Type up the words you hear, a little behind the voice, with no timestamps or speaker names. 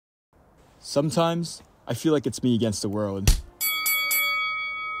Sometimes, I feel like it's me against the world.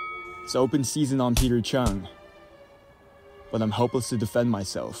 It's open season on Peter Chung, but I'm helpless to defend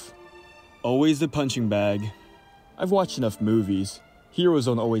myself. Always the punching bag. I've watched enough movies. Heroes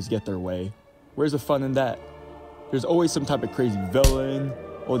don't always get their way. Where's the fun in that? There's always some type of crazy villain,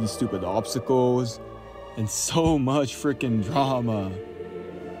 all these stupid obstacles, and so much freaking drama.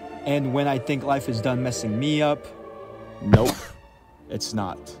 And when I think life is done messing me up, nope, it's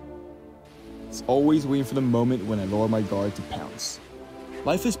not. It's always waiting for the moment when I lower my guard to pounce.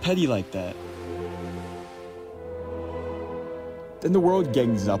 Life is petty like that. Then the world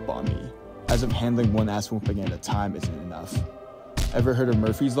gangs up on me, as if handling one ass whooping at a time isn't enough. Ever heard of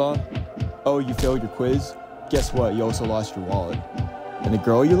Murphy's Law? Oh, you failed your quiz? Guess what, you also lost your wallet. And the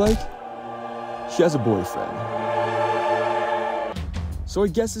girl you like? She has a boyfriend. So I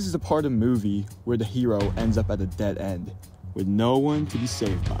guess this is the part of the movie where the hero ends up at a dead end, with no one to be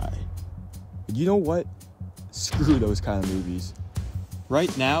saved by. But you know what? Screw those kind of movies.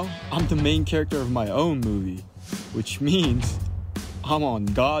 Right now, I'm the main character of my own movie, which means I'm on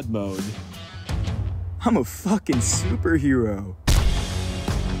God mode. I'm a fucking superhero.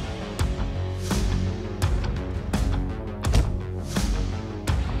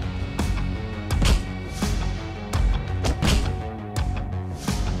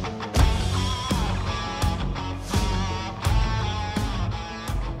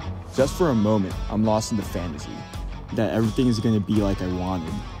 Just for a moment, I'm lost in the fantasy that everything is going to be like I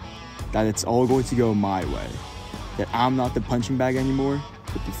wanted, that it's all going to go my way, that I'm not the punching bag anymore,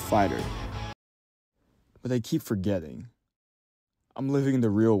 but the fighter. But I keep forgetting. I'm living in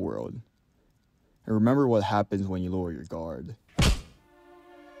the real world. And remember what happens when you lower your guard.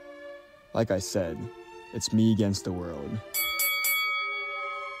 Like I said, it's me against the world.